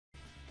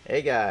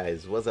Hey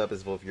guys, what's up?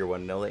 It's Volf, your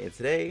one and only, and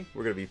today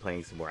we're going to be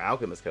playing some more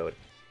Alchemist code.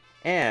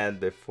 And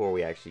before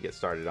we actually get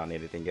started on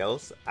anything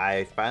else,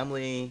 I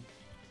finally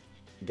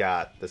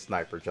got the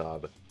sniper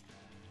job.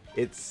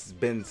 It's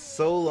been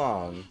so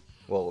long,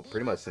 well,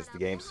 pretty much since the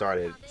game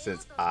started,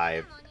 since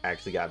I've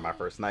actually gotten my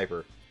first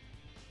sniper.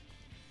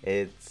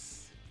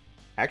 It's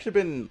actually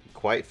been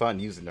quite fun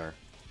using her.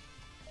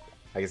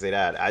 I can say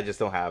that. I just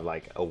don't have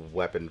like a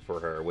weapon for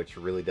her, which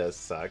really does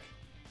suck.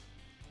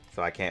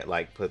 So I can't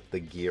like put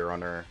the gear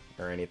on her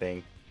or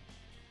anything.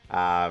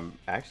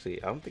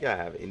 Actually, I don't think I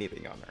have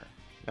anything on her.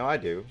 No, I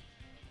do.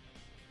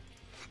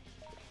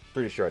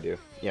 Pretty sure I do.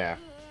 Yeah,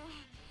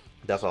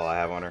 that's all I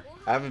have on her.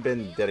 I haven't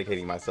been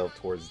dedicating myself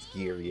towards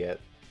gear yet.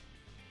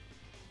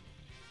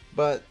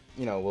 But,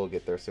 you know, we'll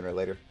get there sooner or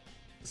later.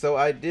 So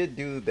I did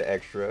do the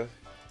extra.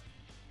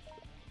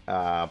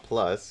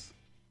 Plus.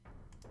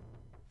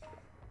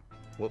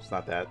 Whoops,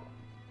 not that.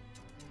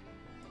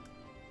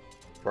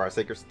 For our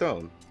sacred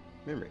stone.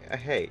 Memory.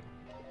 Hey,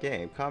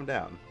 game, calm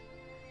down.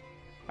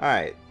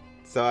 Alright,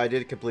 so I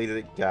did complete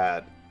it,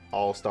 got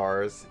all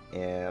stars,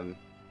 and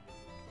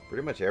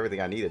pretty much everything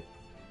I needed.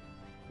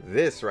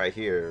 This right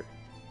here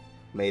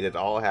made it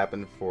all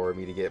happen for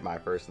me to get my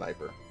first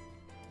sniper.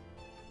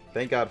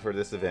 Thank God for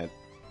this event.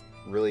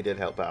 Really did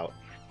help out.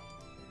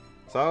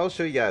 So I'll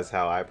show you guys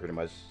how I pretty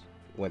much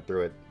went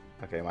through it.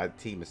 Okay, my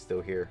team is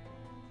still here.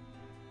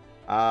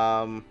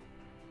 I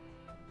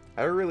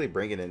didn't really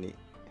bring in any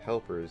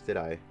helpers, did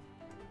I?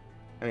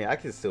 I mean, I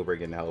can still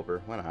bring in a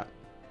helper. Why not?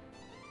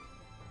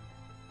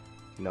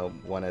 You know,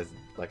 one as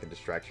like a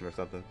distraction or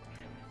something.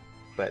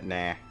 But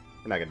nah,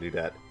 we're not gonna do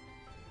that.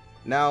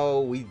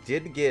 Now, we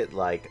did get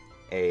like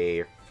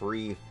a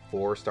free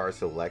 4-star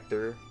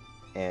selector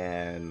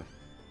and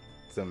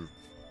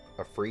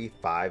a free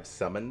 5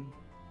 summon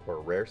or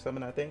rare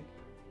summon, I think.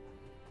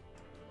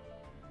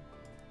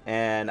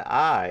 And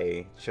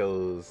I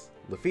chose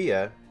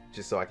Lufia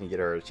just so I can get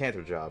her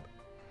Enchanter job.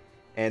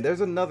 And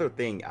there's another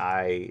thing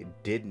I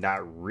did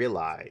not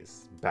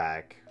realize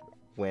back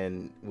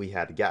when we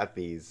had got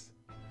these.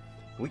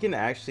 We can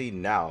actually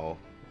now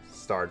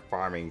start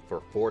farming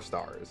for 4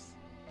 stars.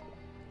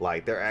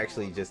 Like, they're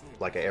actually just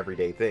like an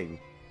everyday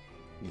thing.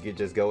 You could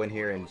just go in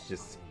here and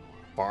just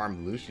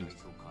farm Lucian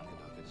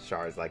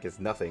shards like it's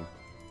nothing.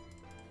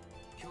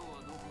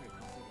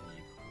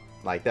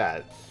 Like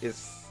that.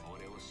 It's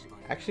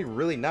actually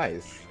really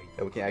nice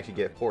that we can actually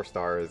get 4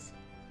 stars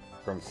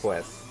from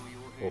quests.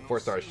 Well,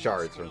 4-star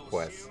shards from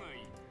quests.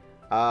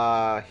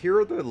 Here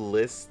are the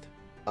list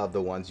of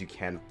the ones you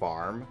can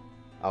farm.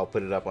 I'll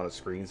put it up on the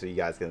screen so you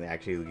guys can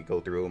actually go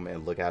through them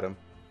and look at them.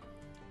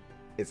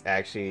 It's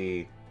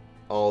actually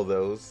all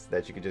those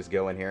that you can just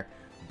go in here.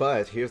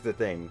 But here's the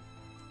thing.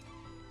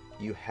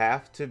 You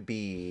have to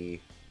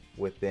be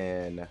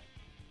within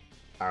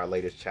our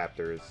latest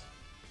chapters.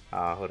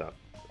 Hold up.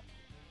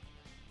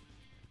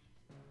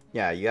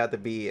 Yeah, you have to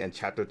be in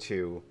chapter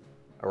 2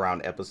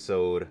 around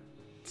episode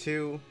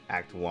 2,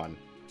 Act 1.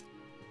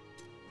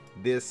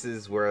 This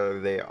is where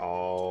they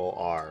all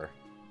are,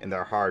 and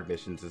they're hard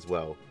missions as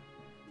well.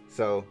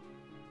 So,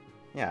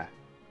 yeah,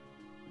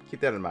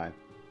 keep that in mind.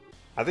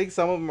 I think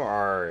some of them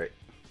are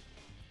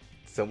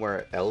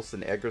somewhere else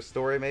in Edgar's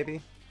story,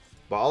 maybe.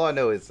 But all I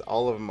know is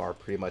all of them are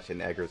pretty much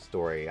in Edgar's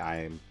story.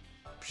 I'm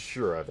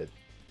sure of it.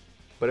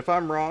 But if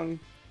I'm wrong,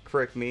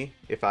 correct me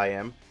if I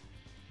am.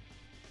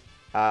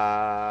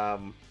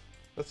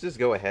 Let's just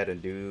go ahead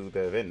and do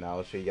the event and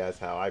I'll show you guys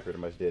how I pretty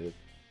much did it.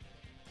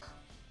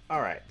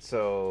 Alright,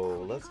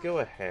 so let's go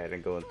ahead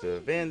and go into the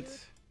event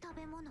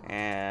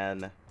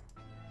and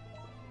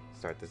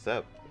start this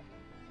up.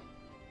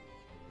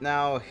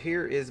 Now,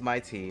 here is my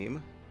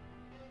team.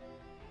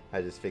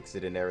 I just fixed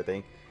it and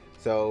everything.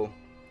 So,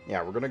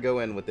 yeah, we're gonna go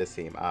in with this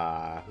team.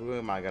 Who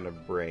am I gonna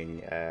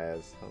bring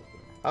as...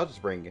 I'll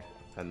just bring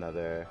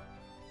another...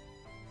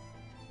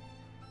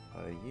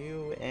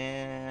 you,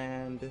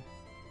 and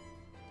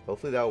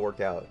hopefully that'll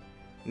work out.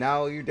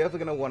 Now, you're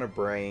definitely going to want to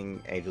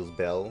bring Angel's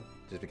Bell,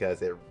 just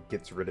because it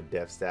gets rid of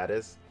death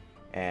status,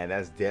 and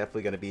that's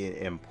definitely going to be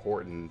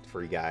important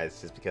for you guys,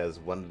 just because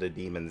one of the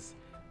demons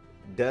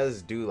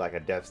does do like a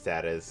death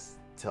status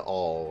to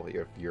all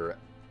your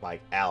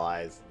like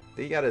allies.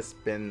 Then you got to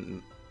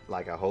spend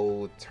like a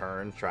whole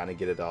turn trying to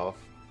get it off,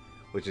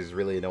 which is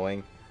really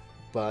annoying.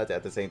 But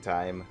at the same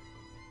time,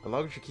 as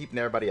long as you're keeping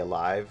everybody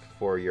alive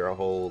for your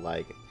whole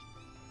like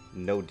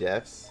no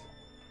deaths,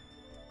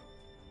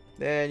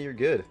 then you're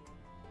good.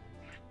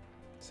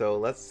 So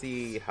let's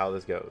see how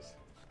this goes.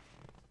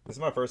 This is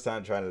my first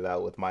time trying it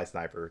out with my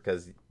sniper,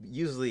 because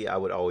usually I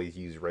would always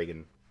use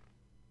Reagan.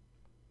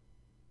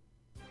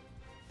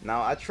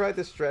 Now, I tried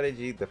this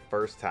strategy the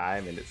first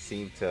time and it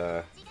seemed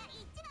to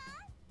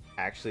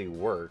actually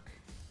work.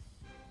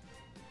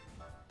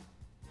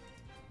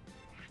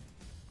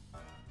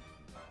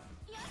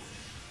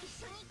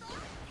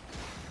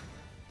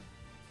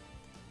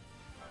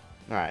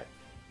 Alright.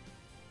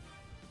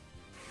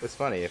 It's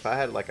funny, if I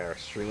had like an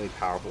extremely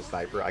powerful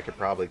sniper, I could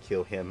probably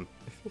kill him.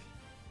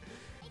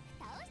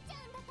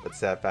 But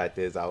sad fact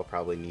is, I would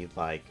probably need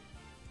like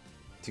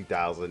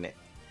 2,000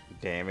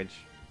 damage.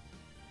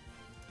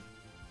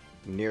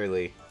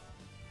 Nearly.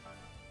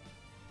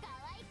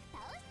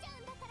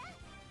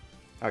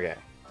 Okay.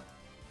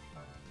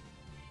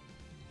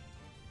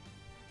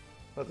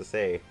 What to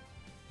say?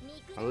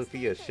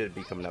 Alufia should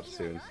be coming up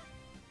soon.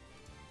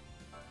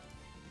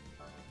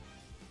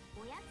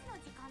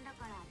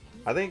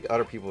 I think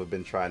other people have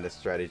been trying this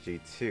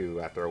strategy too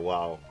after a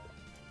while.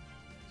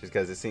 Just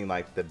because it seemed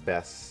like the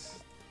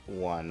best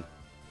one.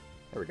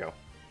 There we go.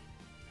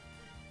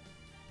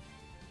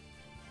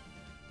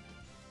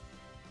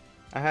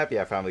 I'm happy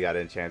I finally got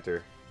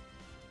Enchanter.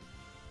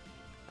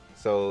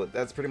 So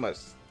that's pretty much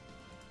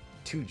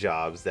 2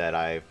 jobs that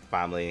I've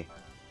finally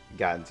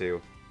gotten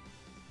to.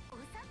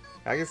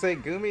 I can say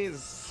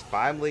Gumi's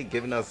finally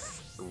giving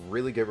us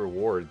really good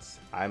rewards.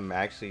 I'm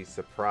actually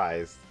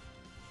surprised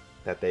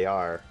that they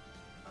are.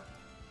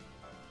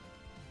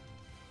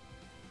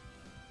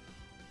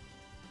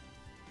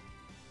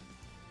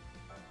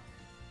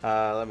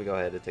 Let me go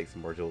ahead and take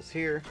some more jewels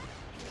here.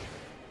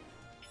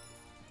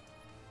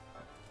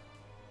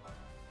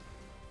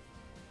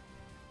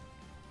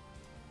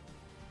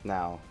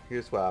 Now,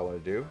 here's what I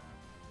want to do.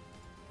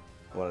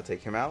 I want to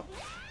take him out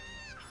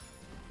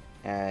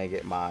and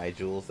get my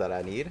jewels that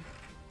I need.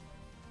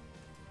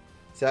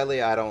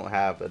 Sadly, I don't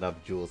have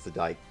enough jewels to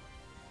like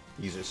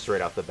use it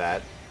straight off the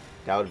bat.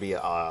 That would be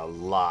a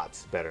lot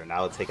better, and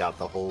I would take out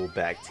the whole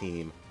back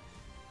team.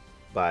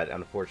 But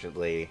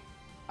unfortunately,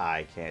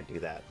 I can't do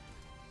that.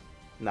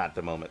 Not at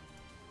the moment.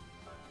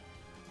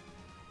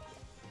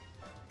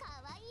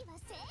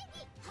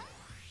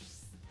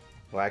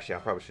 Well, actually, I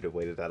probably should have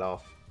waited that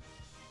off.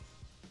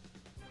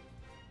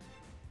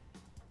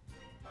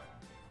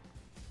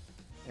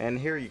 And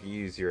here you can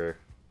use your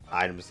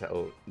items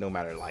no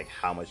matter like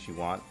how much you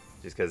want,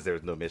 just because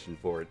there's no mission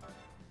for it.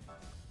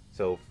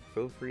 So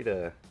feel free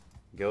to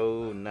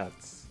go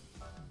nuts.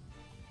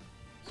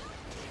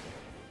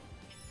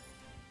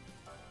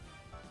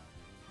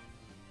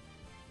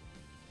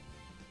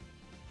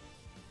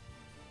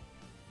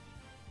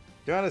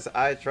 To be honest,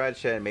 I tried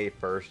Shen Mei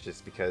first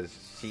just because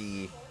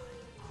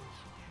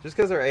her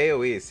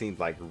AoE seemed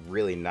like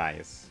really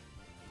nice.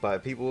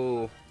 But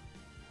people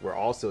were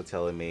also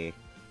telling me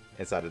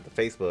inside of the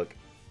Facebook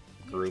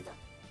group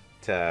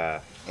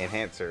to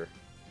enhance her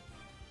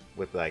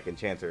with like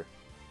Enchanter.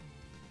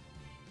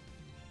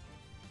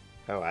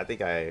 Oh, I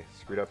think I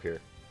screwed up here.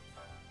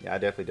 Yeah, I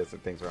definitely did some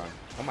things wrong.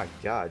 Oh my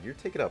god, you're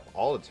taking up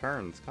all the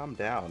turns. Calm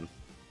down.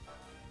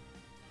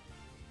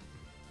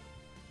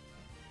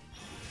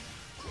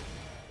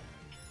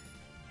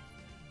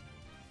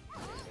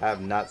 I have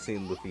not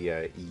seen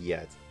Lufia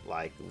yet.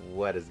 Like,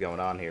 what is going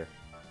on here?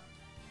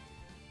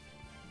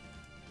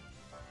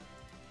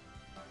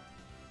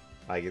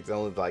 Like, it's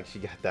only like she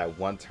got that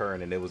one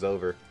turn and it was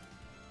over.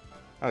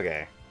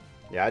 Okay.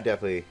 Yeah, I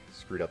definitely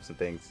screwed up some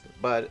things.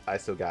 But I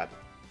still got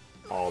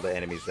all the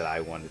enemies that I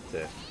wanted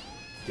to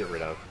get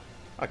rid of.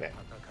 Okay.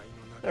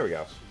 There we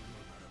go.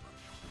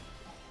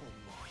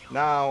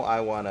 Now I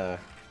want to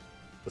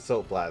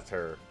Assault Blast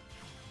her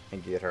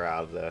and get her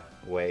out of the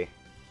way.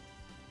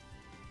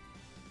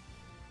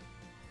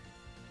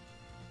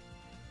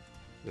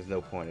 There's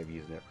no point of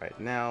using it right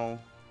now.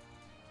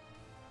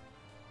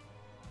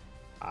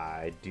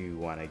 I do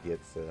want to get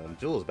some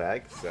jewels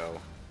back, so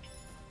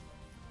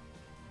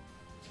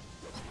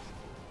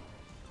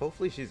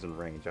hopefully she's in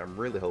range. I'm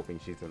really hoping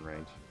she's in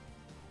range.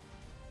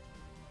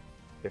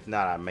 If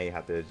not, I may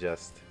have to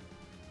adjust.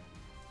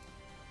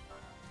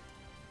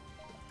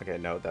 Okay,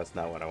 no, that's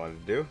not what I wanted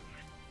to do.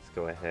 Let's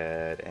go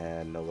ahead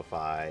and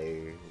nullify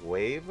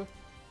wave.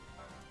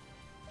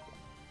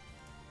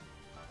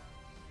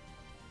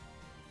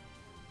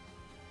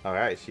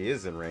 Alright, she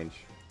is in range.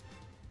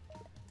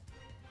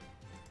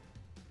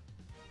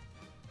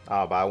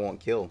 Oh, but I won't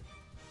kill.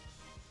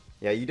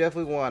 Yeah, you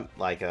definitely want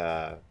like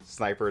a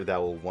sniper that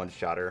will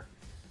one-shot her.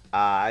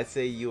 I'd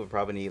say you would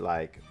probably need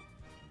like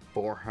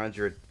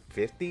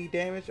 450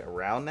 damage,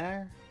 around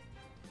there.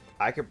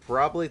 I could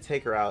probably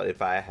take her out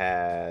if I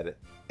had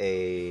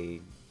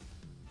a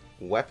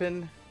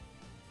weapon.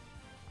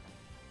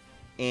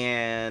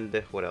 And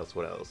what else?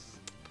 What else?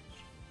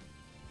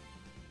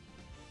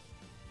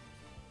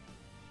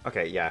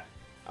 Okay, yeah.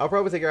 I'll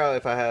probably take her out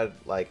if I had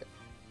like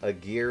a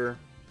gear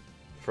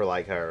for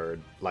like her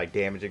like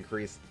damage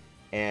increase,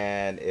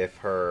 and if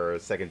her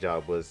second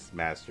job was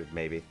mastered,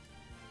 maybe.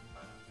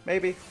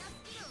 Maybe.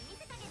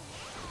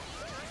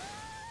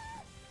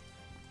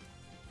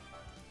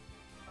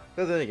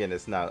 But then again,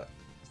 it's not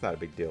a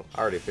big deal.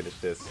 I already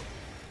finished this.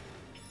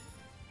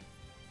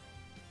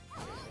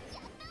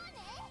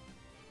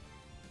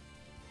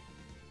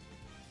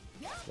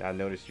 Yeah, I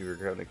noticed you were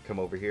gonna come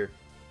over here.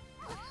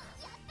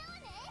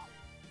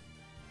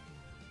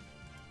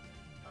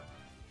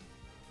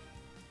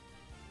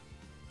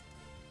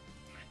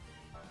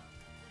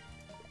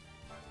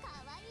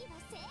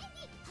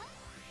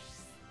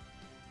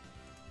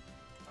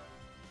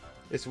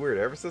 It's weird,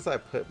 ever since I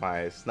put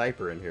my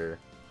sniper in here,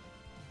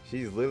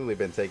 she's literally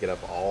been taking up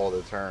all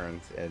the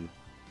turns, and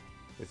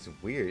it's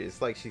weird. It's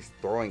like she's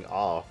throwing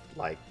off,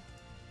 like,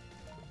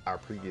 our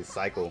previous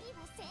cycle.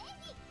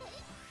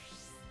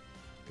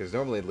 Because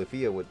normally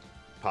Lufia would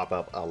pop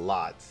up a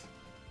lot.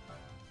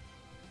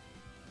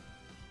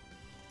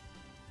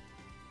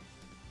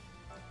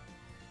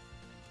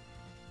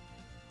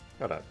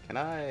 Hold up, can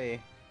I...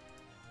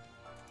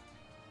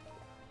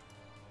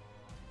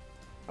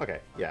 Okay,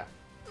 yeah.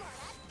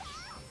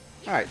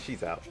 Alright,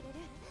 she's out.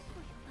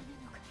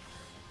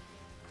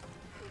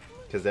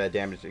 Because that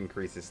damage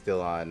increase is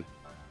still on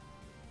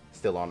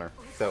her.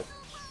 So,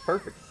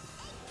 perfect.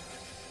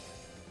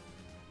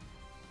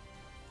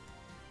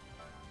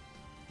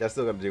 That's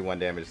still going to do 1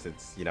 damage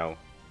since, you know,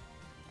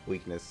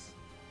 weakness.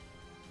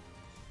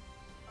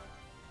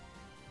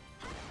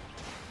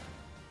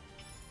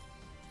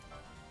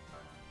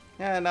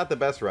 Yeah, not the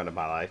best run of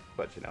my life,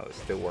 but, you know, it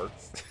still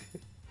works.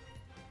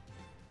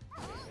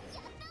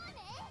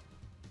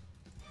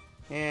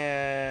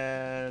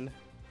 And...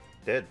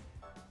 dead.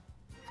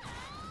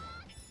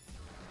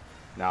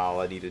 Now all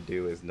I need to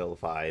do is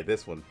nullify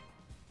this one.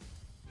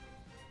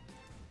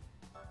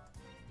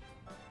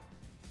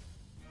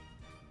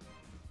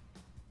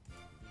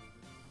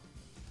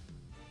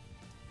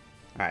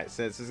 Alright,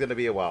 since it's going to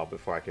be a while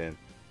before I can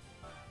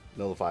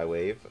nullify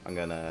wave, I'm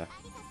going to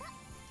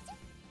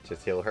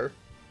just heal her.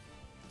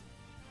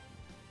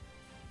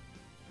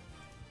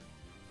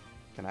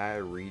 Can I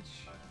reach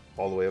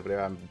all the way over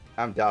there?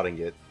 I'm doubting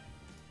it.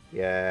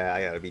 Yeah,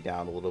 I gotta be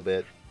down a little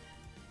bit.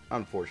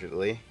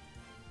 Unfortunately.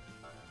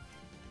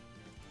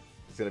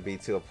 It's gonna be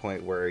to a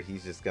point where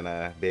he's just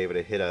gonna be able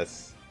to hit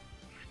us.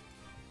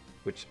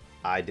 Which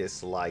I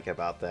dislike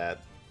about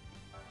that.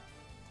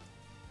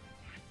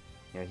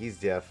 Yeah, he's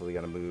definitely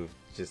gonna move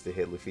just to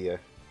hit Lufia.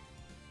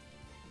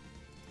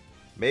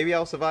 Maybe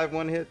I'll survive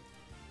 1 hit.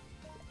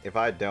 If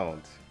I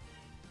don't,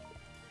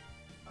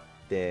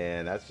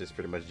 then that's just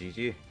pretty much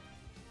GG.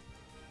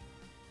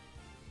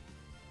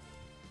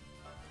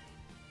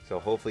 So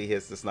hopefully he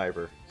hits the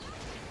sniper.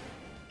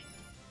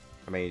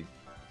 I mean,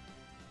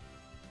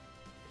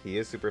 he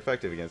is super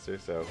effective against her,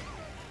 so...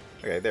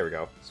 Okay, there we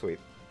go. Sweet.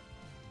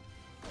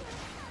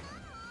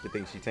 Good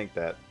thing she tanked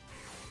that.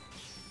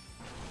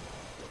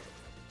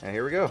 And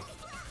here we go.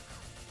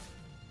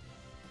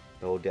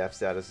 The whole death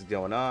status is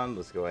going on.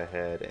 Let's go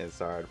ahead and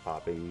start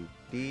popping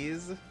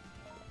these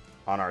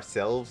on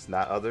ourselves,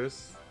 not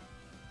others.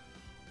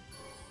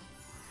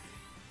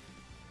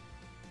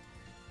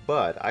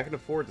 But I can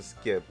afford to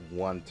skip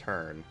 1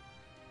 turn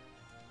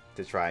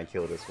to try and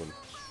kill this one.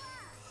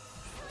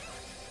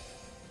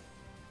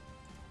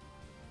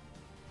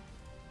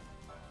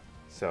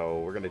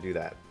 So we're going to do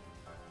that.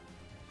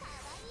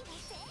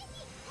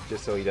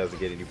 Just so he doesn't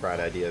get any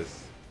bright ideas.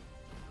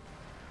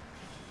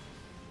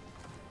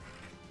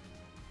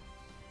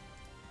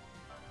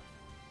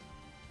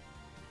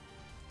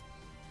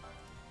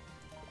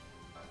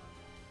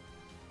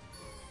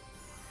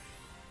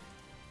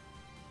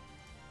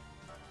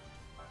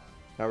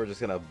 Now we're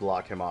just going to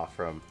block him off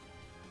from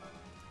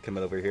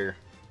coming over here.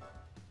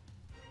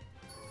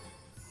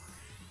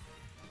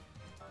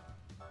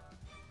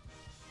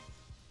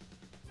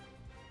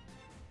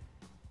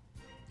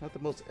 Not the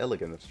most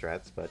elegant of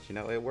strats, but you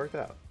know, it worked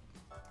out.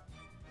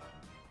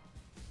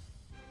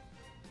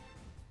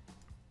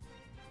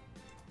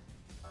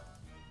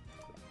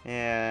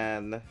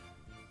 And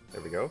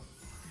there we go.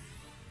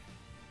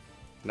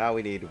 Now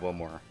we need 1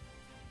 more.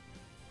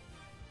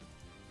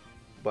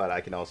 But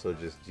I can also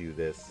just do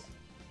this.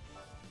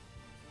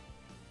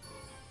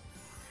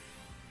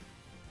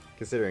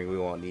 Considering we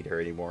won't need her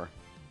anymore.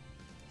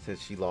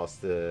 Since she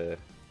lost the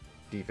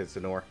defense to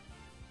Nor.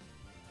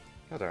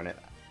 God darn it.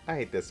 I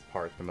hate this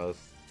part the most.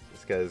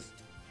 It's because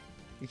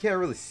you can't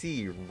really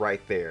see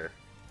right there.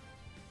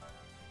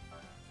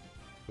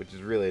 Which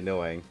is really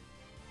annoying.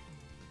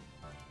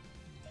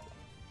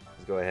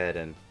 Let's go ahead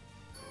and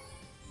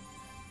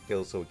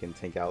heal so we can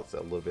tank out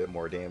a little bit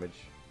more damage.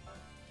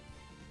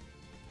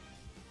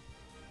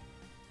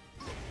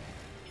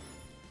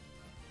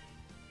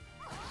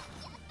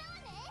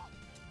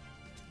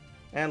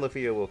 And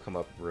Lufia will come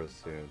up real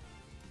soon.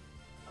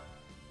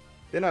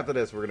 Then after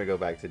this, we're going to go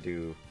back to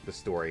do the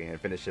story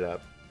and finish it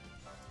up.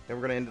 Then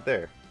we're going to end it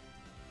there.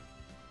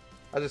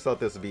 I just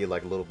thought this would be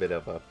like a little bit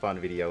of a fun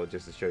video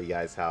just to show you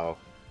guys how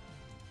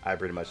I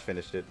pretty much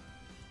finished it.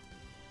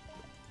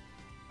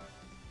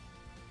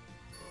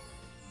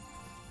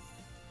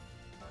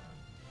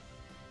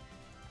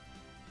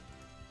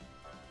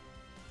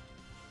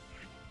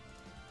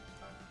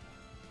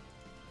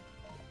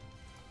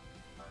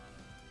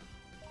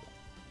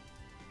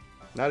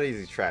 Now that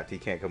he's trapped, he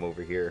can't come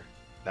over here.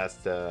 That's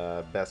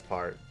the best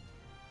part.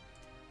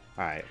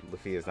 Alright,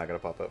 Lufia's not going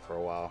to pop up for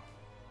a while.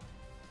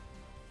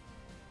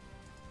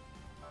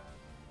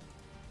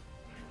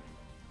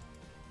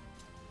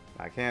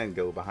 I can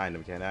go behind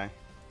him, can't I?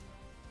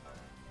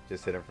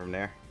 Just hit him from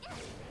there.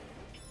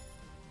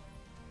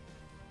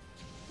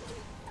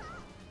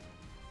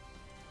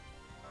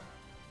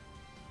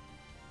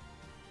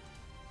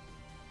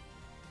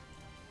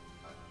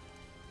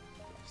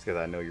 Just because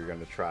I know you're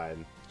going to try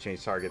and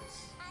change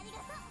targets.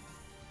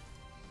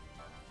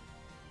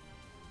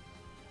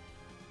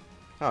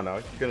 Oh no,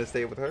 you're gonna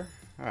stay with her?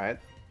 Alright.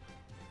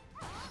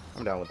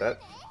 I'm down with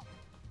that.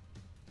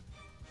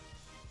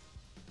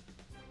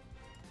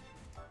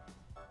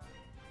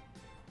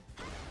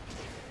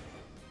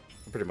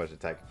 pretty much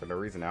attacking for no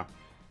reason now.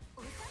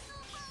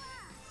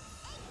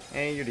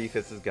 And your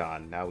defense is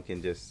gone. Now we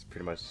can just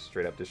pretty much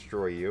straight up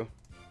destroy you.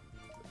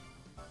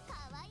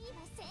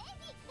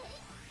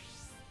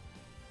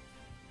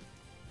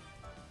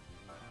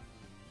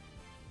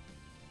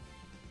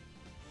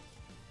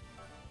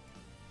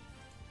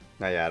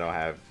 Now, yeah, I don't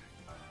have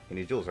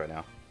any jewels right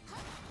now,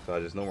 so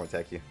I'll just no more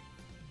attack you.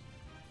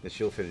 Then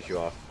she'll finish you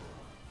off.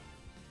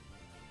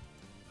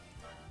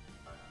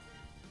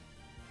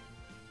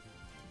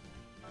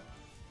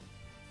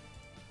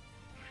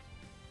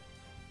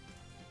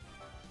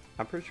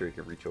 I'm pretty sure you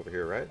can reach over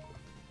here, right?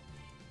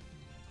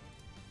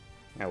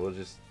 Yeah, we'll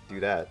just do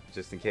that,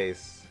 just in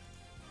case.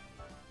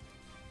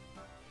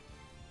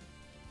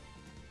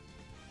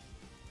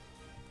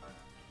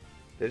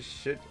 This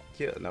should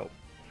kill. No.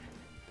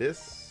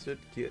 This should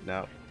kill.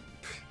 No.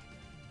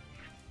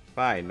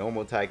 Fine,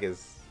 normal attack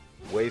is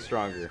way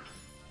stronger.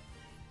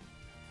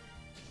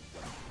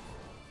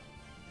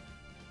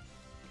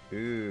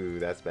 Ooh,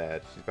 that's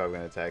bad. She's probably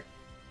gonna attack.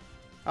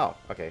 Oh,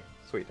 okay.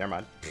 Sweet, never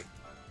mind.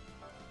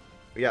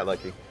 We got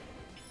lucky.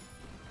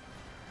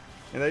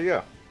 And there you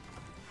go.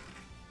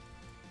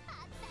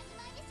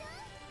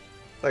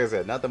 Like I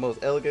said, not the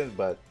most elegant,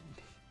 but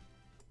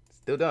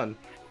still done.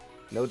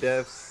 No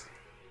deaths.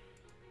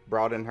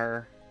 Brought in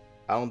her.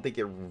 I don't think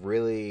it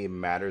really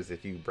matters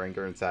if you bring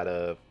her inside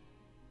a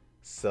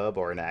sub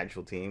or an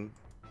actual team.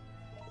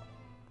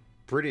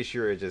 Pretty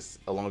sure it just,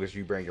 as long as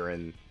you bring her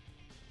in,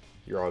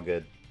 you're all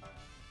good.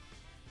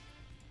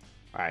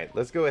 Alright,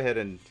 let's go ahead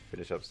and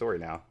finish up story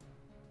now.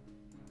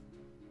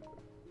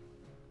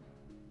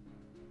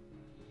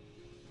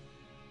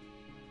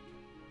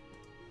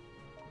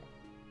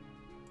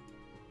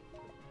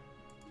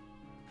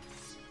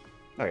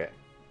 Okay.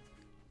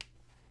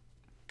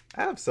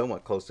 I have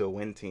somewhat close to a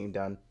win team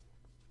done.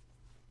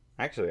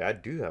 Actually, I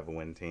do have a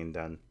win team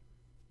done.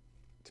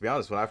 To be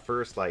honest, when I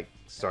first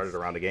started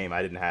around the game,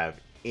 I didn't have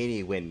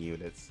any win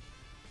units.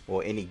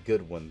 Well, any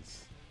good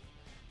ones.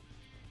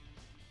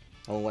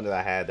 The only one that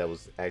I had that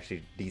was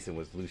actually decent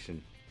was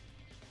Lucian.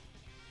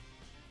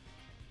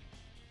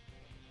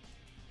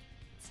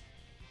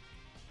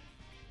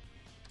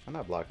 I'm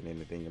not blocking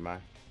anything, am I?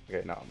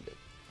 Okay, no, I'm good.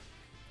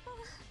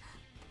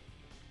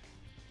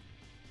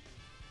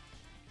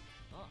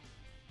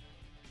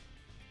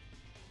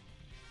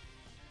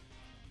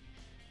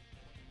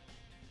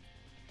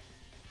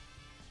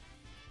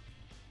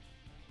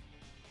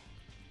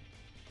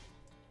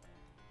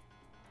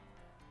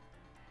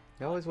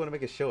 You always want to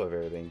make a show of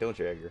everything, don't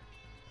you, Edgar?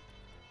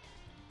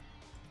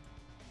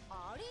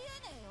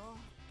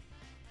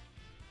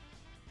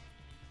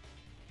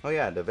 Oh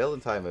yeah, the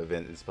Valentine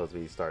event is supposed to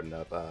be starting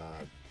up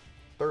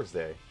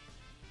Thursday.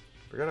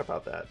 Forgot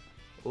about that.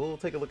 We'll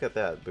take a look at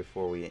that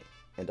before we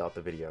end off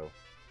the video.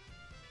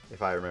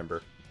 If I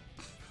remember.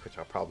 Which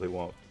I probably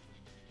won't.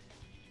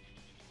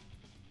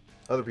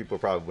 Other people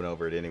probably went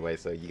over it anyway,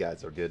 so you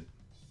guys are good.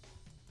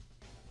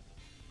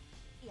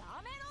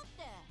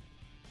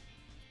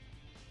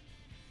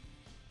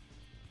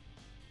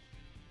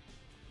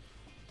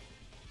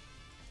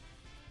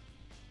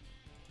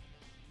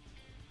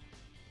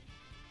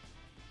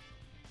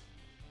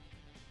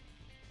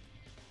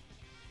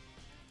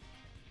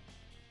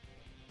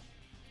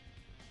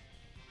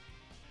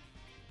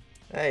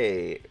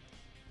 Hey,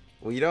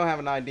 when you don't have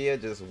an idea,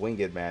 just wing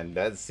it, man.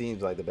 That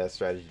seems like the best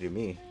strategy to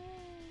me.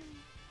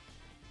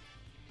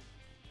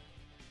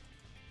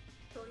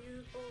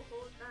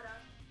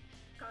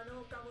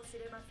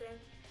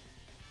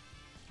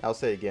 I'll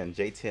say again,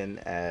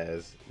 J10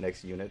 as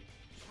next unit.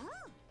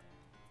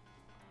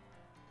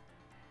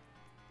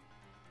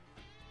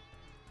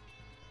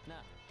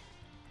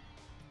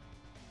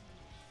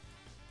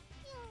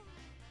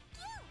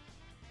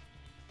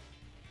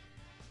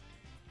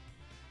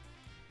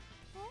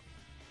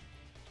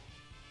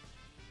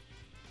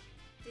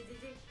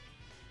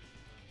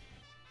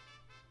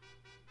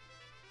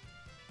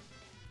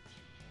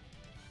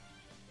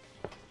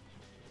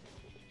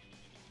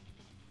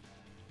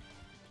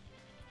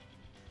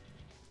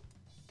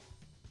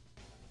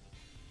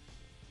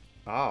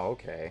 Oh,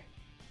 okay.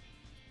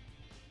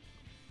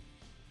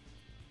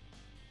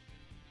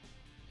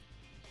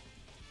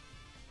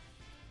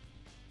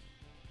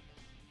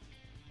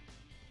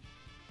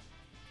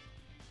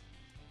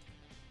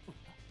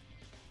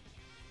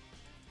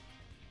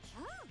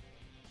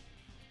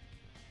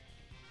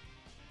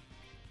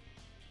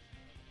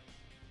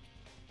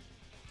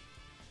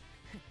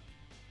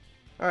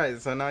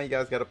 Alright, so now you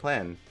guys got a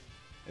plan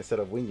instead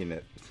of winging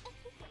it.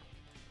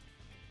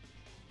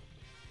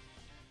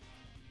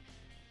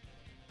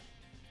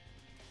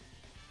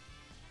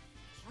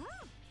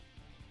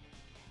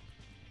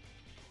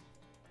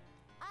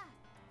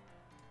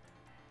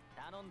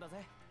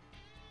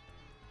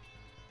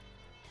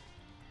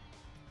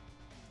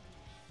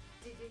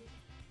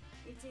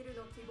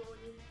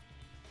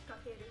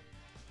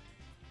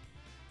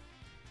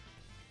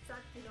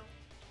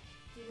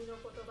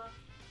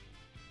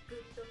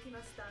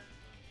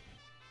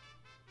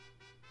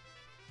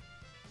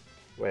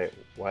 Wait,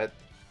 what?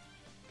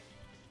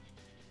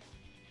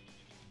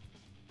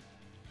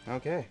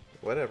 Okay,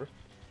 whatever.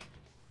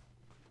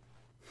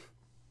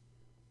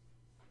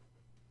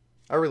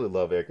 I really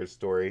love Edgar's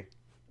story.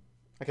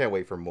 I can't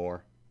wait for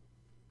more.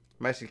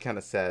 I'm actually kind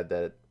of sad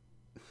that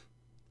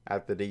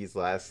after these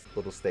last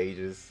little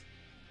stages,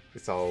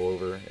 it's all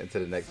over into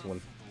the next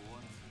one.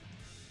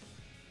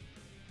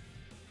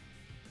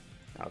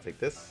 I'll take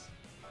this.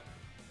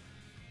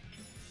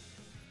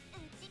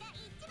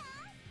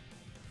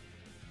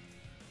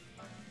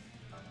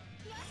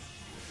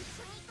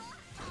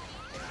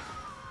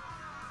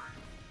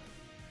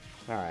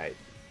 Alright.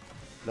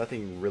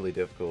 Nothing really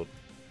difficult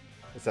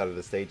inside of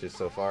the stages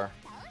so far.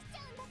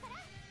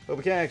 But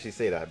we can't actually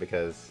say that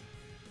because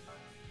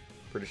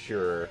pretty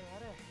sure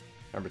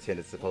number 10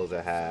 is supposed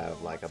to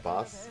have like a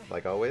boss,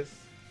 like always.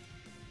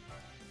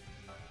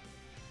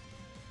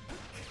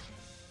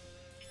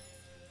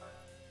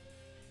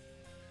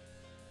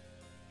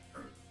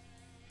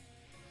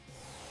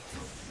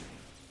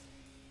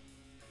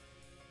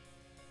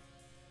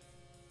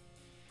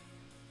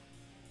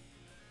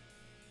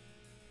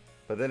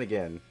 But then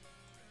again,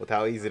 with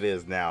how easy it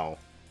is now,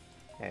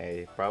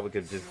 hey, probably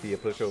could just be a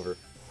pushover.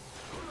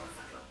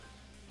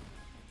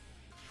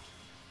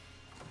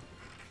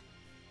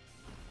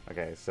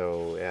 Okay,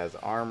 so it has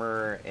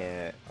armor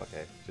and...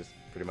 okay, just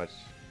pretty much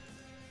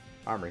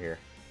armor here.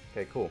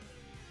 Okay, cool.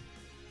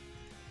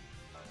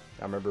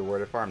 I remember where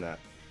to farm that.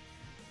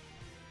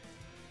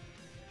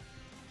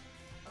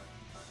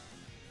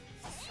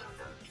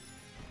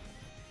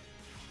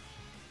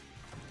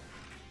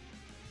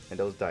 And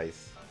those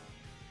dice.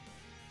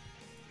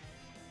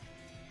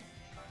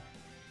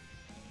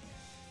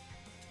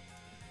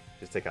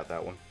 Just take out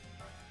that one.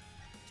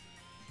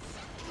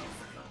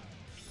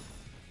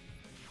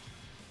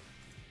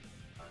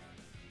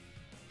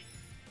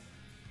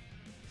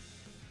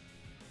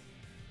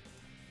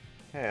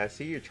 Hey, I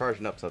see you're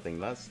charging up something.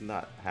 Let's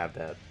not have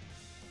that.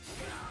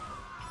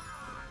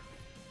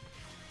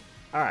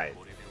 Alright.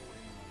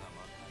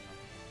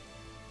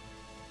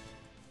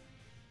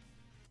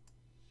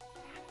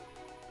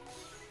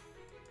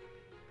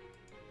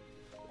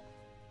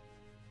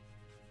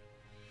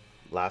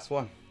 Last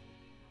one.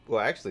 Well,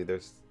 actually,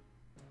 there's...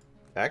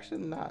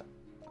 actually not...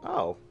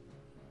 oh.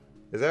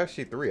 There's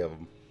actually 3 of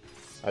them.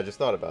 I just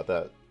thought about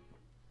that.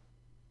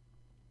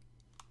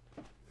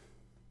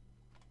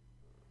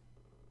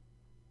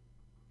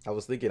 I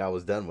was thinking I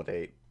was done with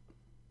 8.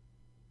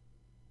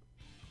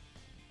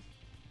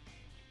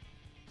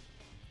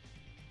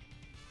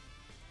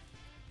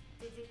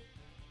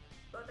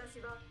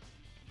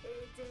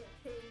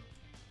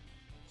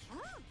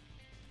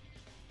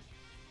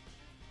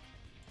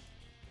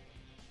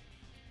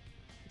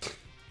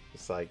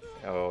 It's like,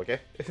 oh, okay.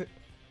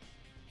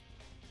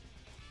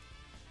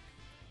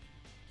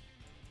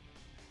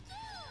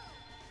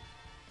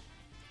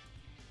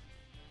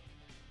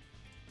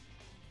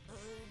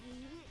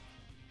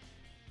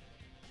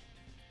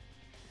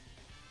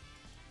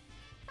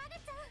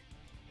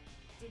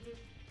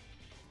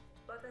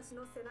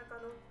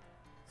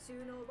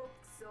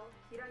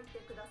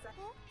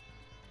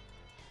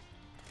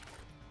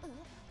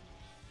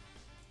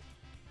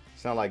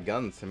 Sound like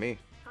guns to me.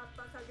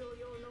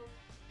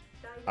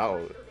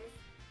 Oh,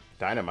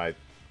 dynamite.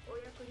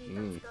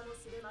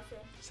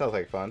 Sounds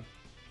like fun.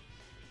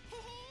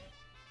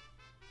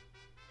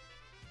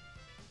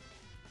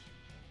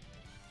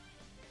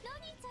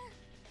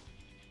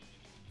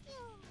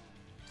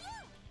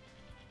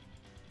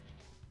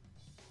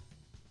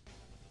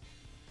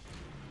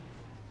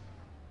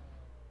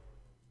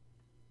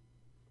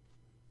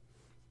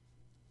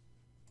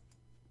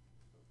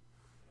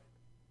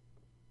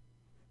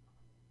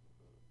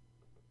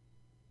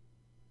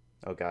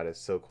 Oh god, it's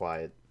so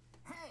quiet.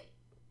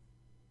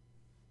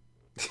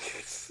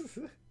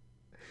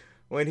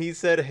 When he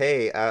said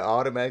hey, I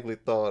automatically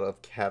thought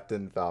of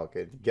Captain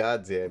Falcon.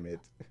 God damn it.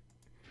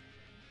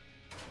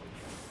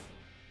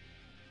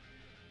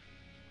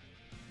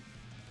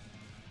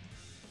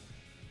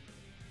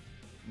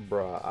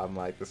 Bruh, I'm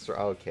like this.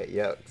 Okay,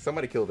 yeah,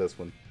 somebody kill this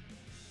one.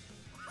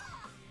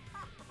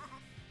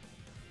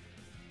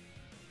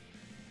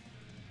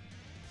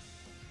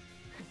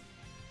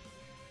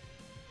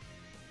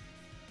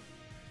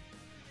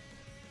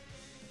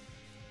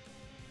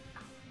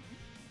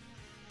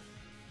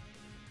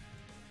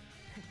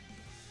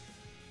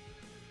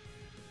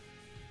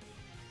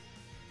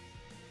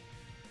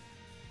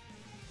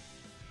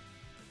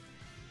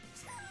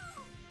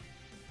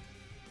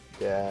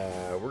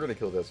 Yeah, we're gonna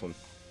kill this one.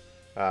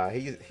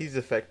 He's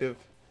effective.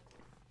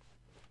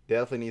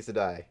 Definitely needs to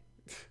die.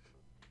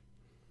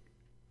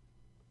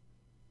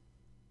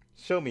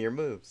 Show me your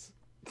moves.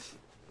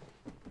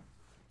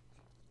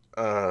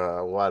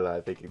 Why did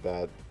I think of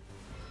that?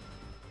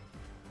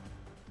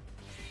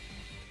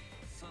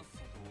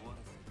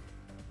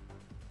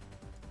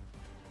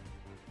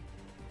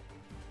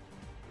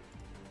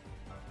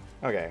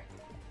 Okay.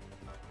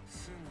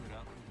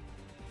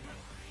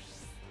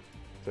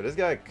 So this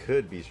guy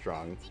could be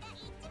strong.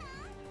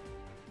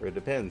 Or it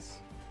depends.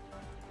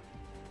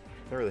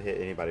 Don't really hit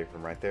anybody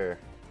from right there.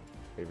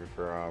 Maybe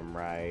from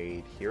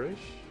right here-ish?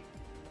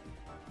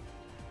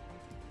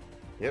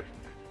 Yep.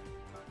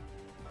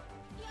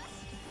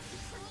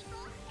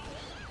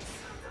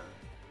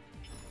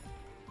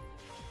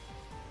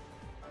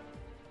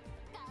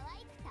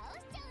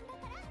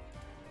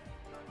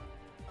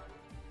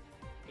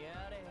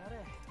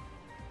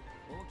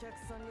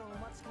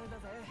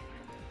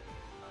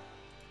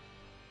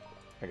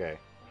 Okay.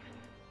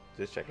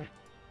 Just checking.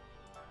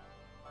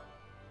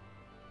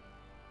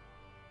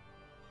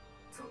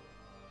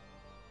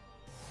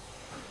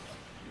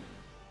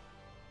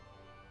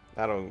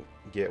 I don't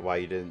get why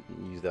you didn't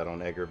use that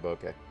on Edgar, but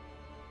okay.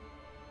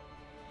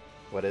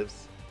 What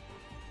ifs?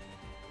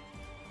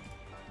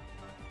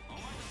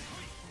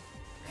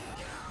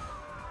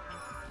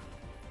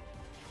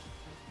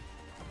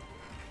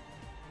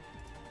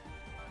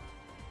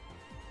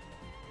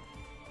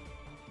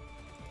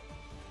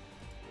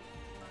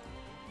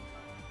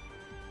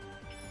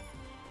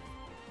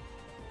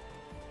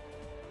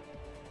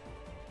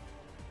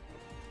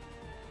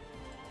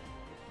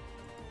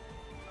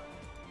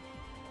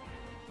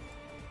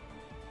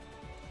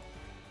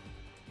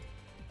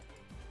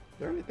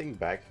 Is there anything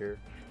back here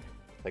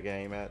I can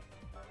aim at?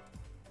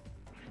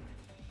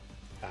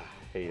 Ah,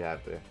 I hate to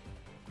have to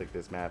click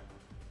this map.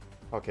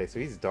 Okay, so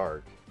he's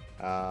dark.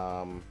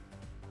 I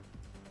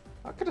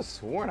could have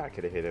sworn I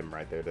could have hit him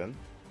right there then.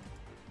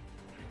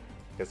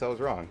 Guess I was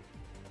wrong.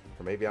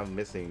 Or maybe I'm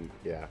missing,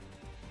 yeah.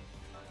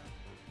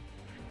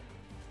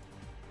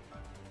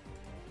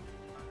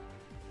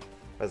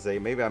 I say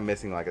maybe I'm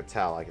missing like a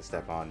towel I can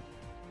step on.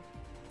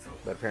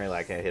 But apparently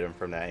I can't hit him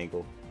from that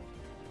angle.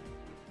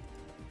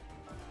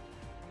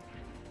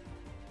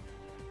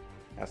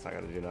 That's not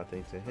gonna do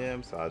nothing to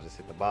him, so I'll just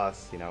hit the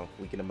boss, you know,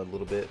 weaken him a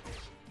little bit.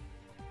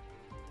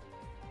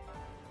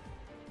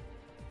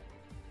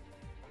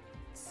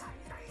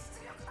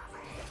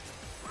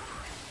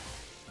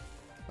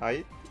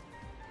 Alright,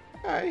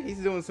 he's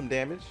doing some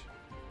damage.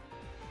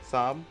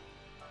 Some.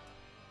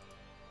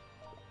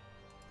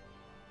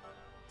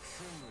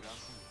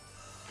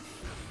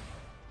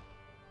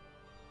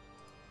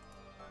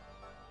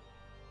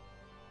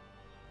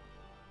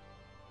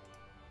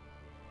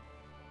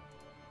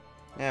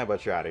 Yeah,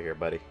 but you're out of here,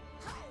 buddy.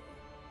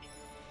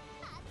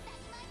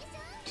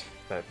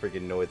 That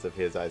freaking noise of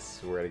his, I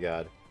swear to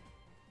God.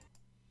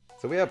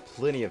 So we have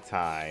plenty of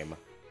time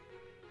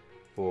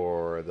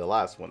for the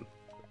last one.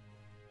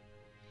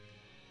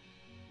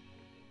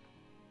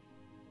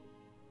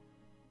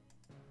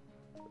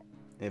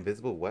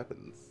 Invisible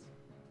weapons.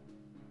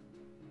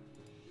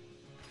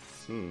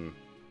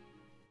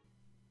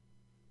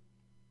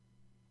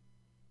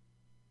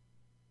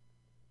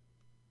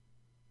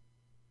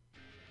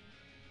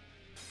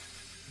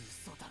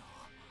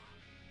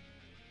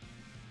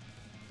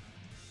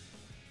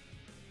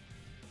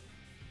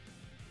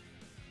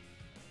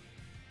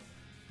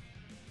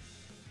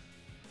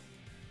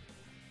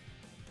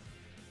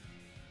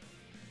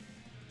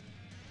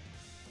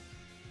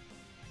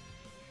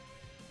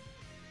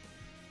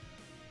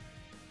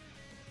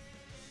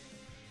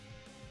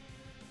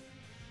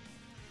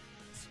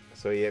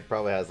 So he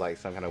probably has like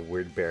some kind of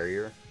weird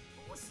barrier.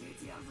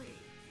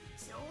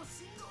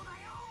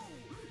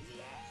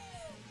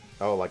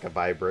 Oh, like a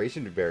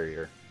vibration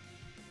barrier.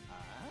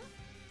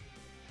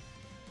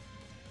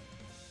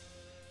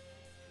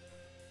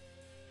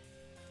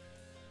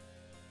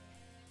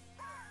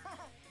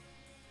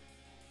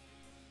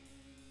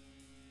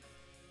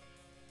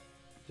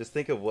 Just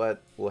think of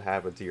what will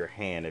happen to your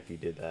hand if you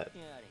did that.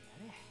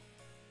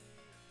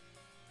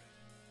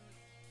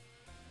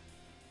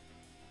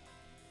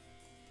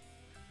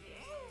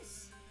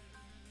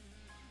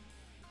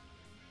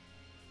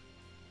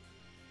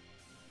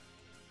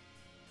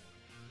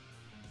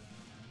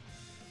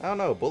 I don't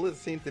know, bullets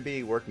seem to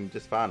be working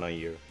just fine on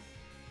you.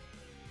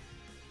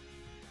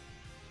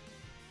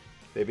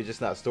 Maybe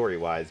just not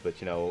story-wise,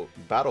 but you know,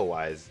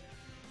 battle-wise.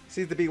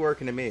 Seems to be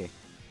working to me.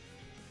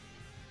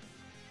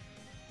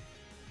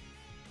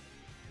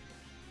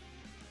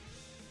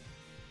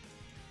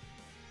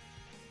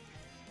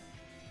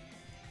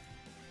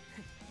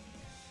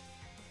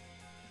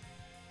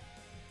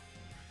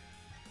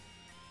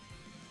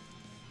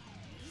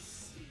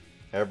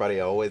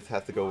 Everybody always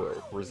has to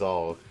go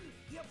resolve.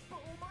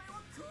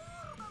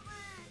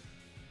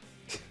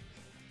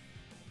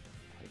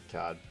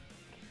 God.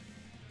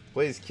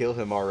 Please kill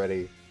him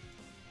already.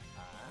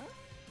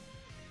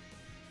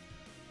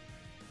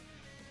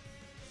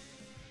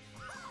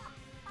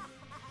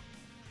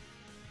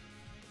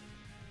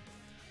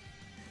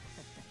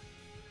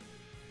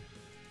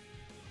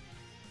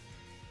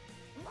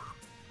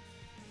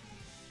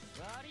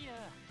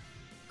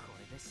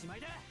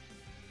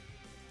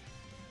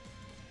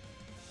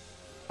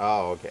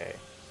 Oh, okay.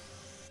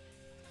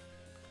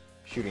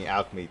 Shooting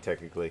alchemy,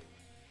 technically.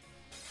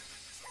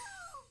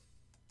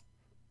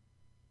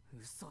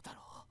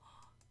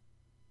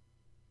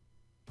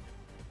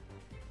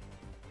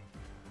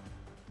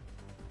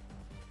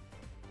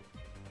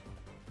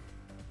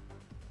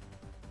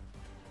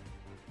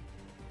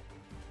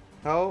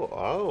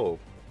 Oh,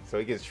 so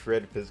he gets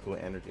shred physical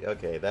energy.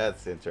 Okay,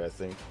 that's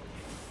interesting.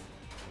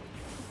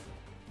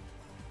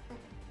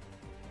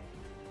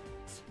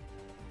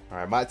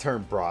 Alright, my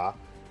turn, brah.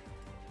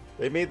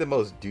 They made the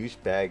most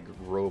douchebag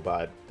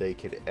robot they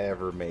could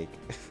ever make.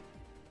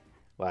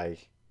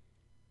 Like,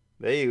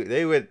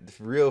 they went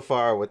real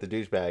far with the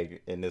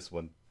douchebag in this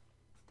one.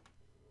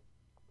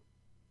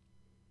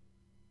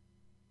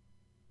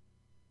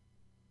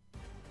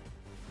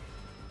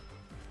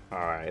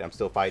 Alright, I'm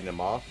still fighting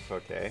him off.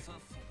 Okay.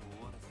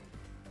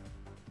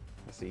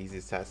 That's the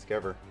easiest task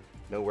ever.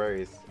 No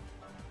worries.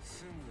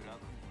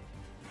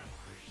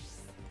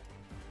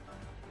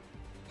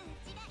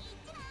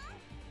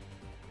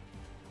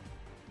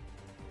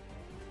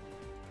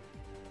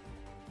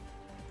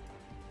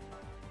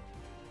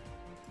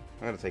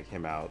 I'm gonna take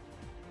him out.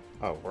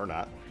 Oh, we're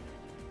not.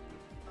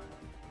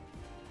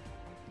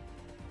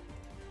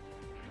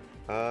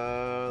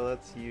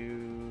 Let's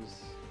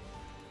use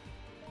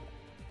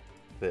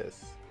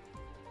this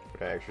for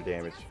that extra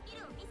damage.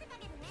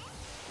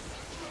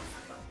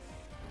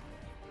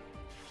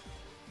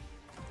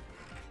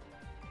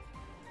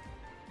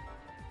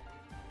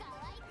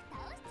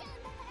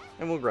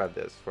 And we'll grab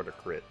this for the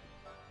crit.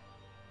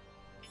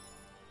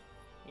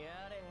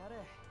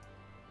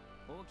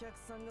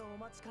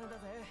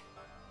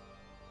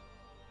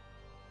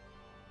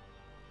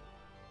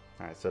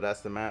 Alright, so that's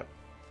the map.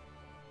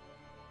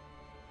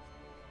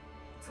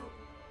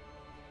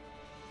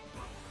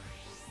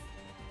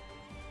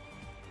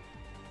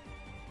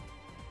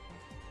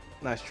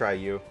 Nice try,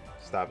 you.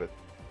 Stop it.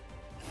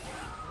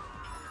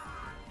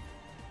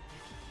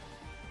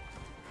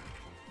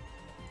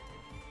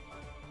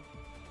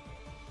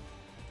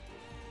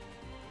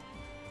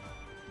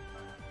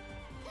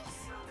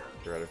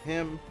 Get rid of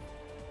him.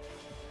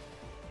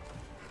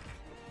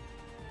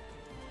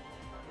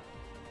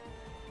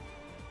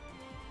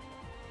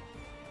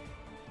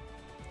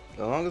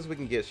 As long as we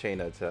can get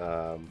Shayna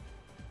to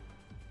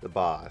the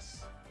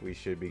boss, we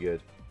should be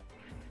good.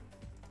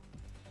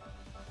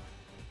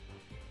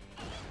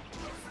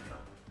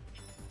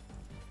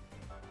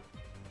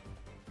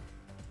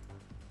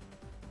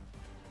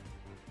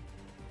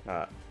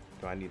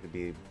 Do I need to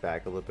be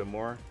back a little bit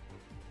more?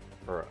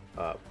 Or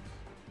up?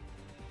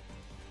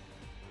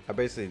 I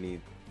basically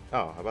need...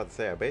 Oh, I'm about to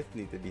say, I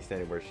basically need to be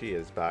standing where she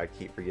is, but I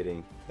keep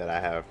forgetting that I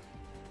have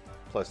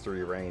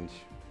 +3 range.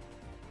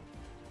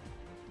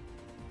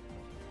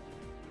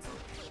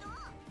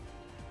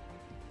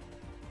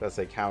 Let's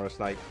say counter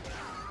snipe.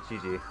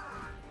 GG.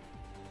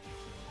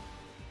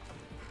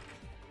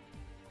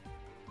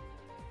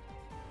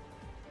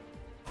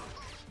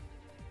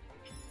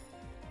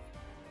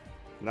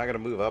 You're not gonna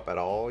move up at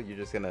all? You're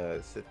just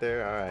gonna sit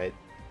there? Alright.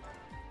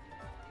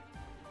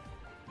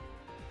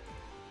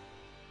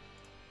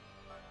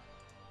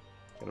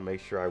 Gonna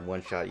make sure I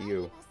one-shot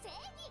you.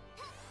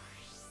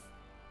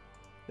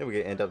 Then we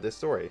can end up this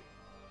story.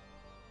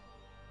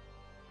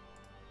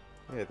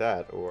 Either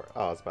that, or...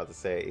 Oh, I was about to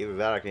say, either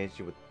that or I can hit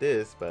you with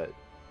this, but...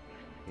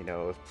 You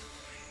know...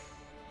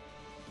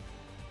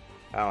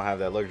 I don't have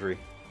that luxury.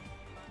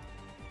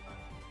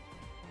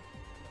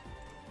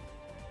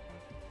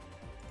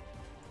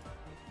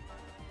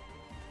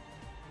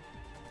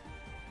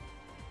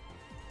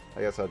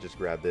 I guess I'll just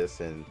grab this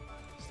and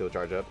still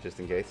charge up, just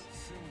in case.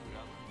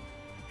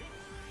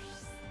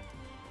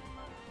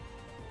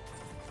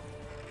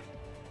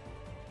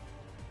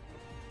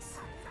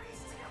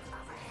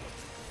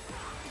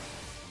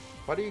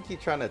 Why do you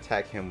keep trying to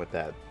attack him with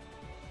that?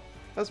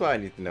 That's what I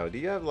need to know. Do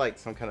you have like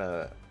some kind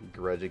of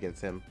grudge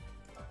against him?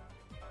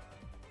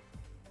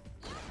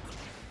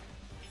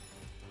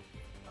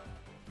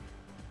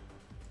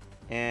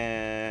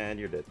 And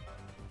you're dead.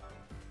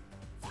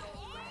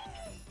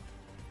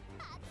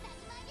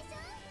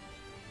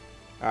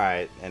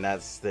 Alright, and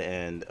that's the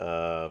end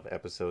of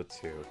episode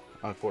 2.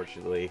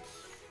 Unfortunately,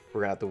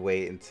 we're gonna have to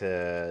wait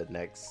until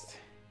next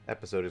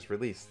episode is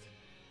released.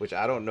 Which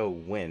I don't know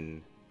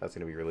when that's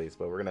gonna be released,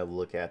 but we're gonna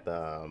look at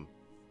the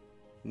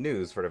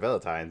news for the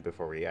Valentine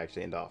before we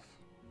actually end off.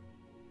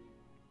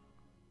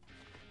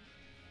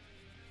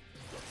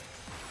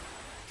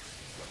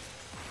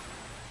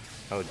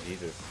 Oh,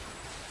 Jesus.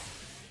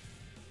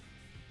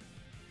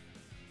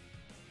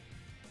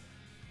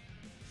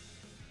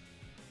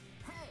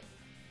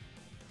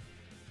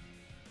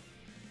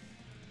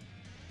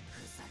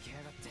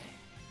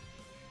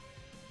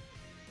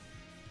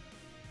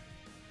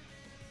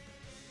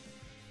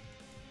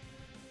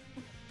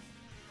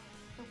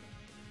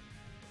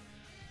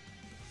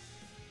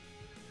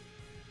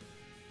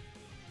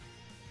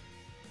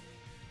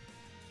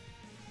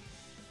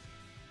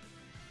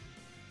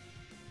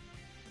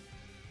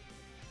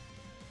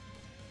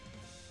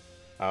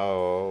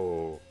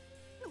 Oh.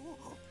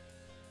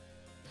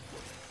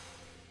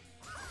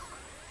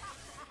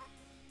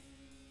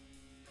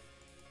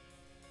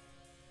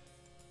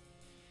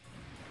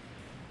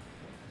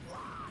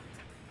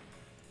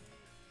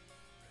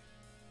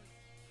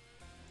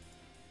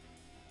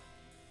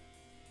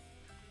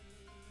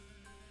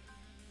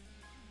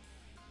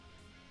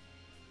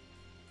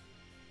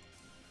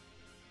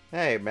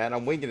 Hey, man,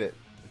 I'm winging it.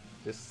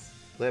 Just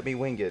let me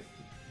wing it.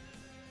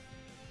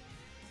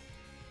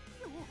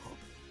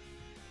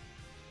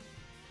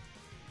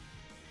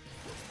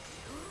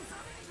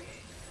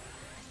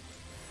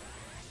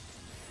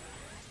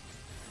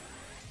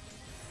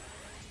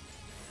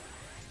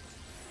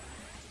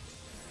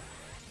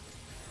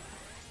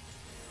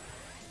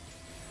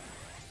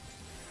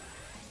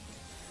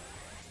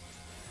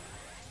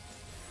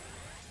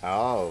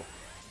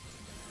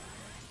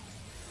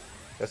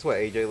 That's what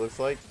AJ looks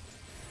like.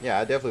 Yeah,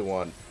 I definitely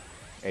want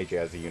AJ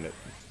as a unit.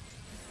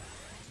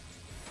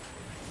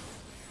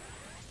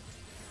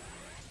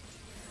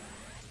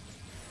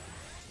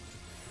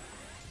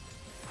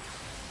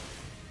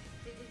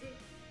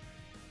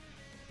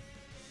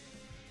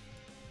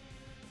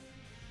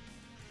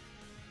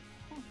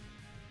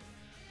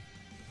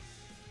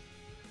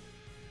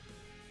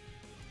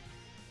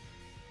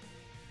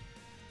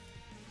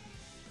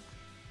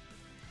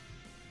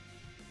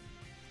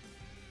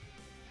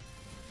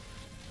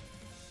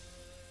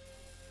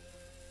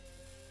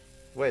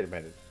 Wait a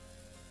minute.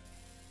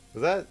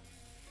 Was that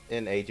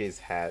in AJ's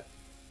hat?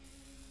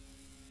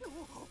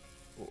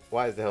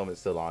 Why is the helmet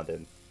still on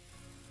then?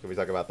 Can we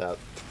talk about that?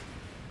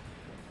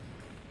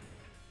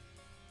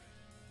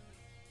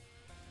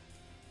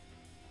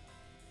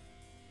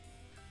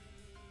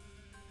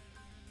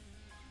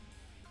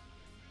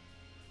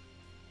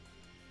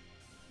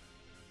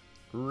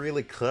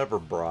 Really clever,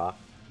 brah.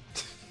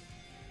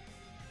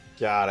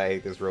 God, I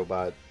hate this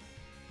robot.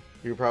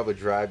 He would probably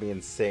drive me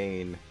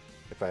insane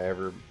if I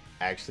ever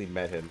actually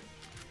met him.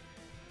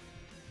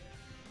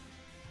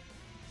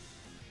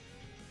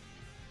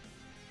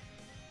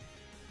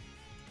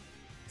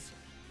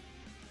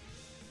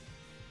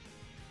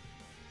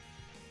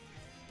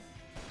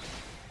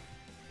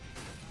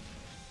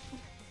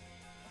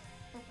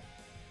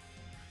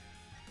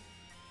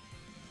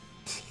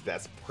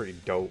 That's pretty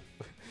dope.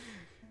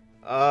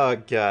 Oh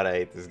god, I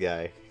hate this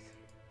guy.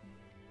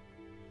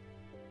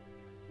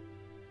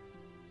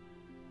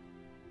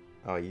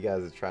 Oh, you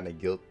guys are trying to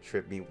guilt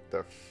trip me with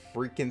the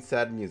freaking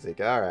sad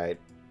music. Alright.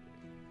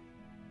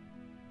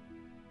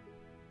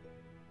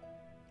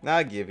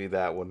 I'll give you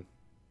that one.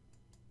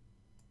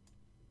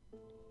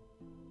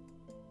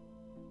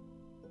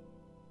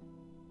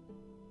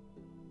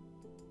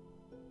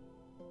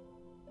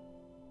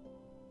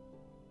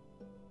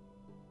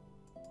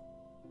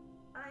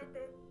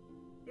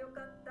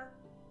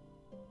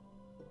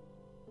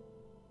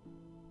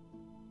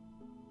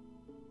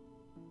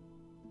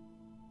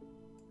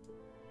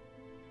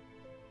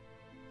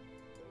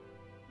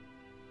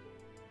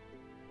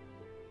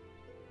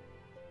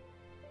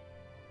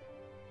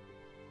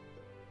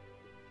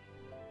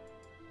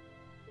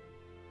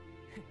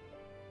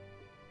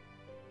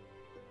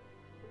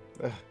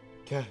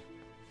 God.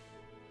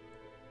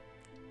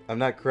 I'm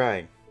not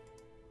crying.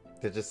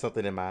 There's just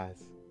something in my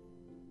eyes.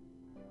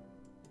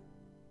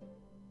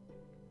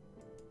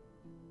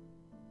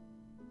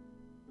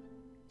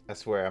 I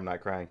swear I'm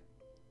not crying.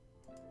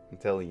 I'm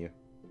telling you.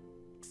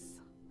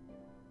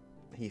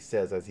 He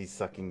says as he's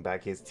sucking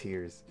back his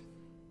tears.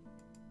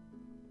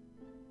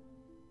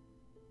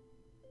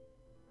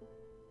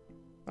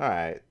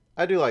 Alright.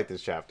 I do like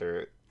this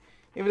chapter.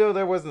 Even though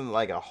there wasn't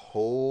like a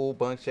whole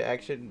bunch of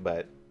action,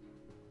 but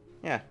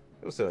yeah,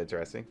 it was still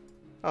interesting.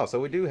 Oh, so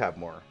we do have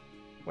more.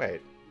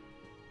 Wait.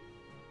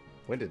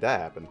 When did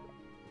that happen?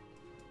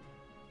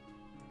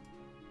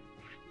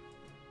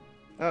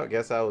 Oh, I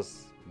guess I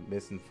was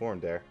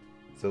misinformed there.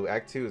 So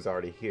Act 2 is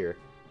already here.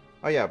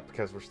 Oh yeah,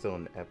 because we're still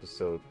in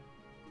episode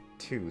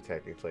 2,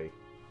 technically.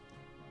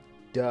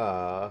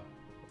 Duh.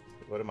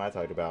 What am I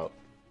talking about?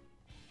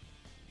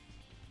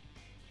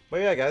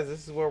 But yeah, guys,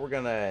 this is where we're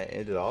gonna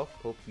end it off.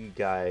 Hope you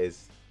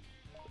guys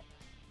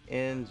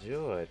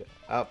enjoyed.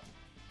 Oh,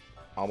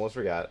 almost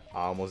forgot.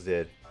 I almost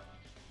did.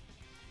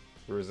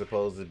 We were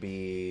supposed to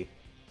be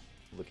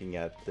looking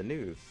at the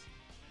news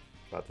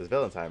about this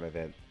Valentine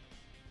event.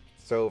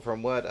 So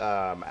from what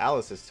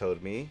Alice has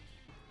told me,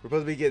 we're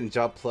supposed to be getting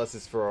job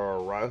pluses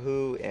for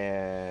Rahu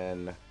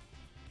and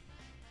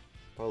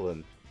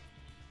Poland.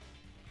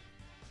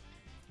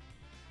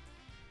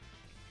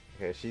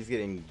 Okay, she's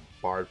getting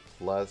Bard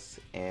Plus,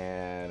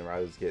 and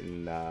Rahu's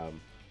getting, I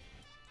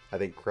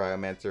think,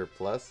 Cryomancer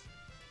Plus.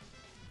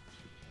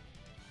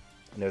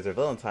 And there's a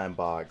Valentine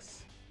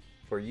box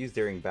for use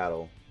during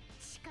battle.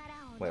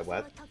 Wait,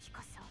 what?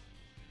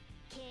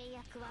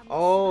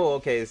 Oh,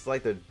 okay, it's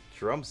like the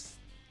drums.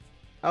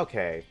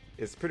 Okay,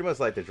 it's pretty much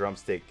like the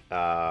drumstick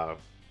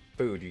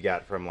food you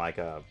got from like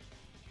a.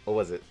 What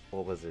was it?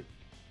 What was it?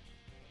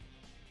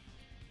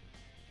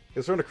 It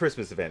was from the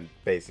Christmas event,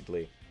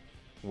 basically,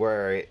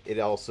 where it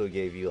also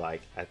gave you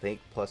like, I think,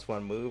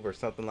 +1 move or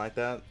something like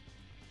that.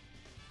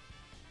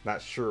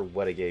 Not sure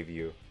what it gave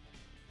you,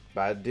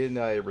 but I did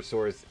know it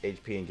restores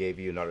HP and gave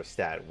you another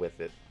stat with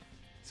it.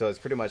 So it's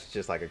pretty much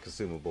just like a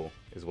consumable,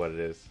 is what it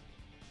is.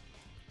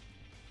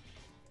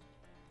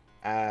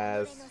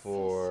 As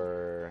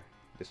for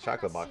this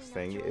chocolate box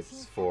thing,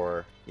 it's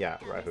for, yeah,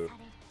 Rahu.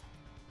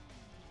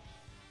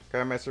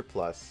 Cryomancer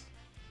Plus,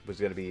 which is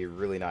going to be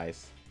really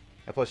nice.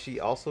 And plus she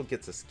also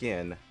gets a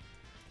skin,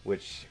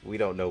 which we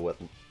don't know what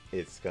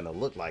it's going to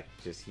look like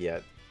just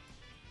yet.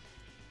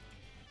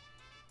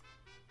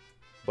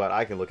 But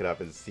I can look it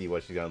up and see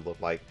what she's going to look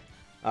like.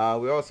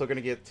 We're also going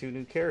to get 2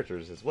 new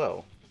characters as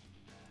well.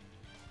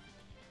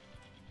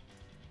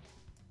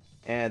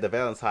 And the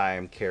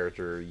Valentine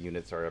character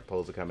units are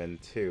supposed to come in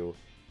too.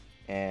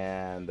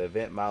 And the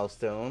event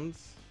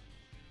milestones.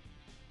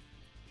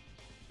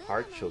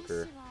 Heart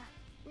Choker.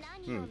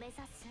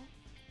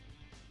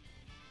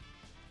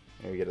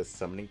 Maybe get a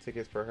summoning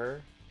ticket for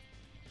her.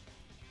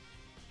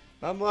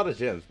 Not a lot of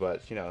gems,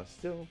 but you know,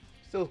 still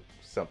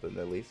something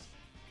at least.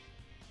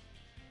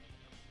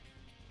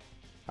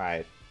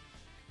 Alright.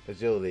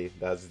 Agility.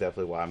 That's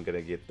definitely why I'm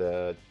gonna get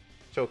the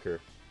choker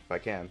if I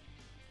can.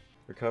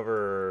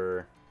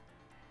 Recover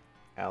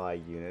ally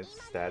unit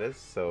status,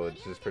 so it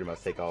just pretty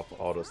much take off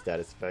all those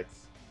status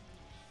effects.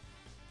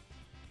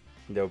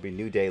 There will be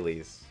new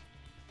dailies.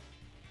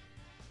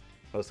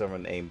 Most of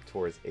them aim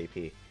towards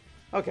AP.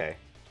 Okay.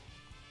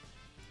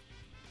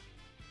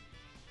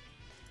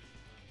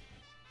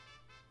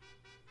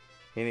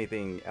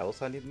 Anything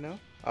else I need to know?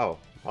 Oh,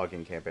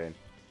 login campaign.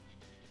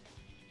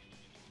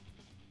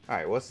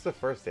 Alright, what's the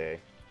first day?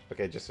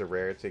 Okay, just a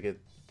rare ticket.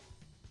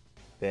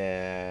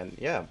 Then,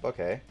 yeah,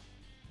 okay.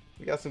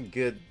 We got some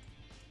good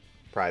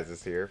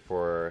prizes here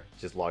for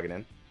just logging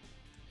in.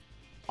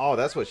 Oh,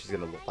 that's what she's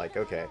gonna look like.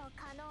 Okay.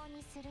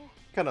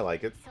 Kinda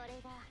like it.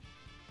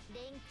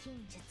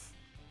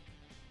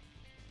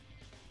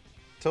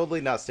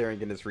 Totally not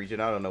staring in this region.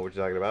 I don't know what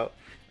you're talking about.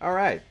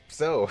 Alright,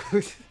 so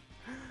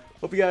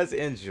hope you guys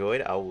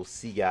enjoyed. I will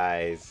see you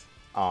guys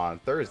on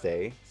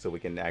Thursday so we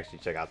can actually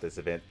check out this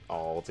event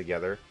all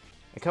together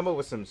and come up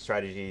with some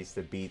strategies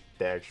to beat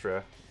the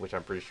extra, which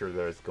I'm pretty sure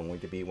there's going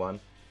to be one.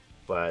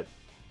 But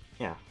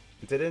yeah,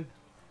 until then,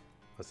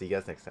 I'll see you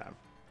guys next time.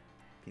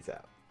 Peace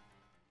out.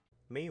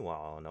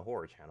 Meanwhile, on the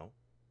horror channel.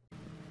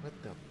 What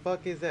the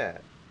fuck is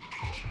that?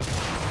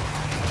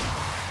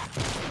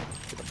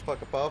 Get the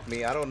fuck up off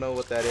me. I don't know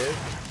what that is.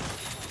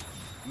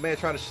 Man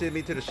trying to shit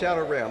me to the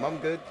shadow realm. I'm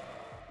good.